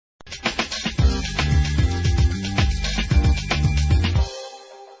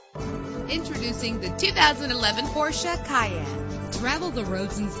Introducing the 2011 Porsche Cayenne. Travel the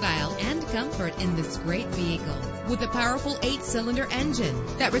roads in style and comfort in this great vehicle with a powerful 8-cylinder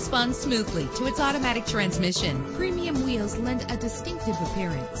engine that responds smoothly to its automatic transmission. Premium wheels lend a distinctive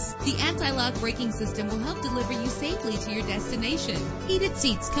appearance. The anti-lock braking system will help deliver you safely to your destination. Heated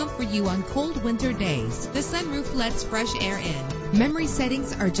seats comfort you on cold winter days. The sunroof lets fresh air in. Memory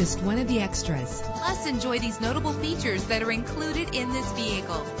settings are just one of the extras. Plus, enjoy these notable features that are included in this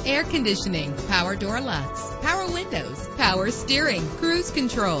vehicle: air conditioning, power door locks, power windows, power steering, cruise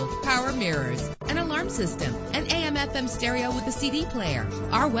control, power mirrors, an alarm system, an AM/FM stereo with a CD player.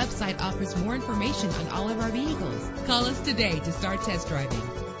 Our website offers more information on all of our vehicles. Call us today to start test driving.